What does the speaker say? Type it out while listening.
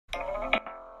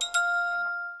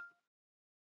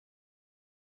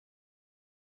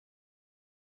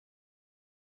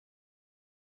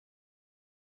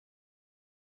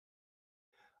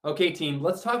Okay, team,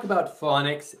 let's talk about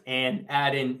phonics and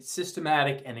add in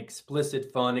systematic and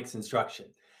explicit phonics instruction.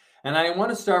 And I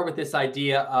want to start with this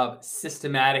idea of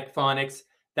systematic phonics.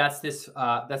 That's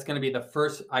going to be the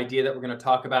first idea that we're going to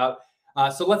talk about.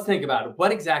 So let's think about it.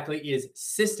 What exactly is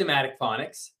systematic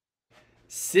phonics?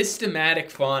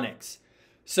 Systematic phonics.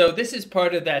 So this is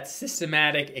part of that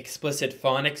systematic explicit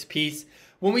phonics piece.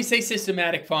 When we say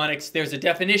systematic phonics, there's a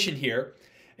definition here.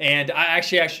 And I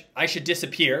should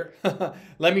disappear.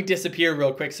 Let me disappear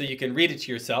real quick so you can read it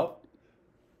to yourself.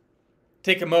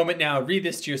 Take a moment now, read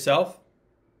this to yourself.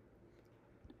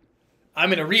 I'm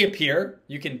going to reappear.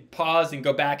 You can pause and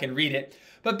go back and read it.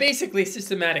 But basically,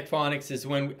 systematic phonics is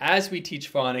when, as we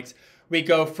teach phonics, we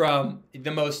go from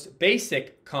the most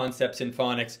basic concepts in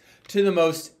phonics to the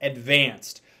most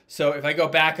advanced. So if I go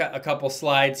back a couple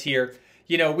slides here,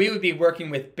 we would be working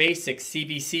with basic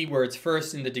CVC words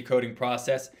first in the decoding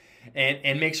process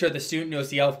and make sure the student knows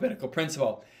the alphabetical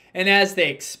principle. And as they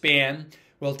expand,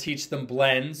 we'll teach them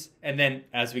blends. And then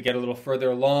as we get a little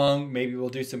further along, maybe we'll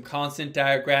do some consonant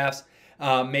digraphs,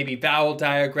 maybe vowel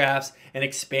digraphs, and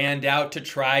expand out to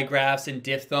trigraphs and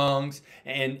diphthongs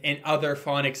and other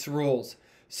phonics rules.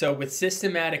 So with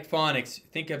systematic phonics,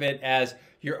 think of it as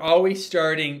you're always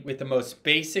starting with the most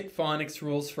basic phonics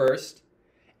rules first,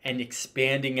 and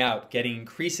expanding out, getting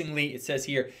increasingly, it says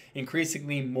here,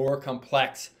 increasingly more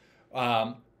complex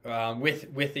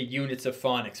with the units of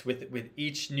phonics, with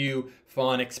each new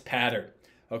phonics pattern,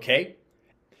 okay?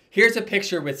 Here's a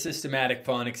picture with systematic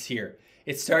phonics here.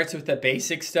 It starts with the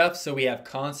basic stuff, so we have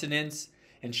consonants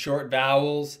and short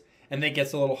vowels, and then it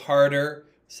gets a little harder.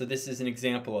 So this is an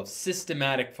example of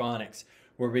systematic phonics,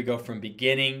 where we go from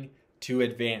beginning to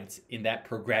advance in that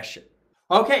progression.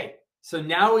 Okay. So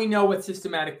now we know what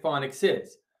systematic phonics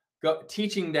is.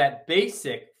 Teaching that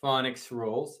basic phonics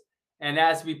rules, and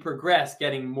as we progress,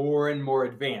 getting more and more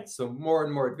advanced. So more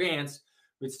and more advanced,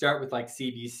 we'd start with like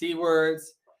CVC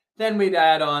words, then we'd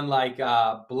add on like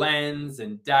blends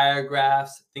and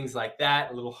digraphs, things like that,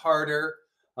 a little harder.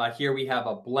 Here we have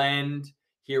a blend,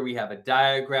 here we have a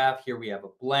digraph, here we have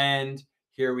a blend,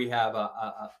 here we have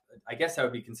I guess that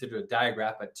would be considered a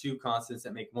digraph, but two consonants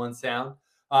that make one sound.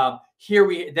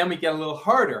 Then we get a little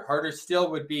harder. Harder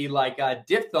still would be like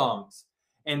diphthongs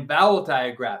and vowel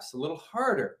digraphs, a little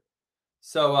harder.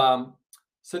 So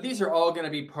these are all going to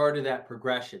be part of that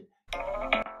progression.